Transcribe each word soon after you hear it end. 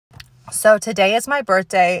So today is my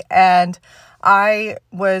birthday, and I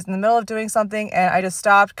was in the middle of doing something and I just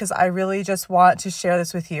stopped because I really just want to share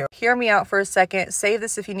this with you. Hear me out for a second. Save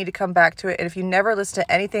this if you need to come back to it. And if you never listen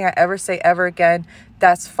to anything I ever say ever again,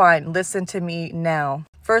 that's fine. Listen to me now.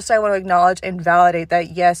 First, I want to acknowledge and validate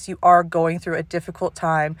that yes, you are going through a difficult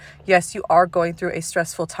time. Yes, you are going through a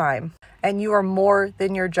stressful time. And you are more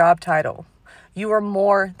than your job title. You are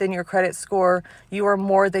more than your credit score. You are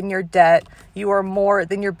more than your debt. You are more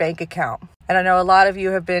than your bank account. And I know a lot of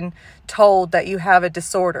you have been told that you have a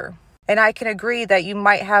disorder. And I can agree that you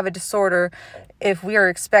might have a disorder if we are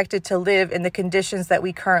expected to live in the conditions that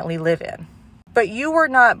we currently live in. But you were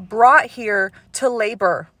not brought here to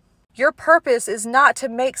labor. Your purpose is not to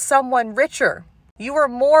make someone richer. You are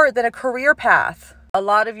more than a career path. A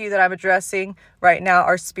lot of you that I'm addressing right now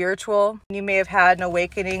are spiritual. You may have had an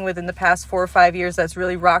awakening within the past 4 or 5 years that's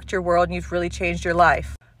really rocked your world and you've really changed your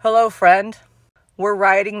life. Hello, friend. We're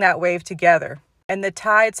riding that wave together. And the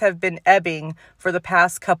tides have been ebbing for the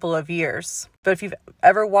past couple of years. But if you've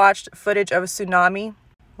ever watched footage of a tsunami,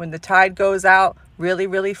 when the tide goes out really,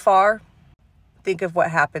 really far, think of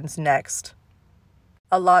what happens next.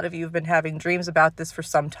 A lot of you have been having dreams about this for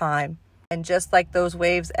some time. And just like those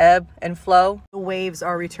waves ebb and flow, the waves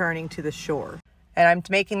are returning to the shore. And I'm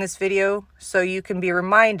making this video so you can be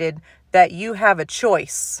reminded that you have a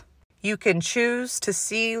choice. You can choose to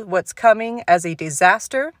see what's coming as a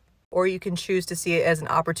disaster, or you can choose to see it as an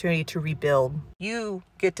opportunity to rebuild. You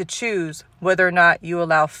get to choose whether or not you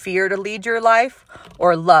allow fear to lead your life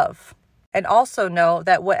or love. And also know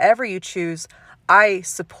that whatever you choose, I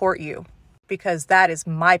support you because that is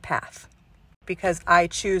my path. Because I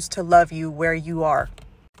choose to love you where you are.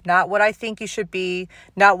 Not what I think you should be,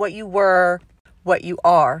 not what you were, what you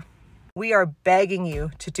are. We are begging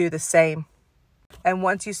you to do the same. And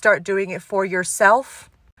once you start doing it for yourself,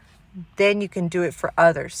 then you can do it for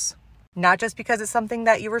others. Not just because it's something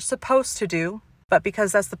that you were supposed to do, but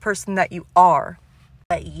because that's the person that you are.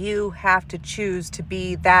 That you have to choose to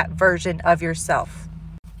be that version of yourself.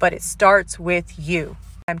 But it starts with you.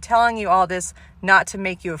 I'm telling you all this not to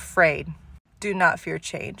make you afraid. Do not fear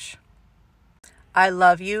change. I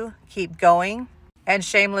love you. Keep going. And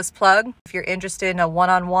shameless plug, if you're interested in a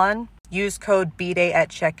one-on-one, use code BDAY at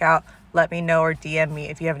checkout. Let me know or DM me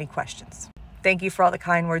if you have any questions. Thank you for all the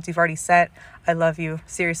kind words you've already sent. I love you.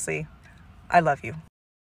 Seriously, I love you.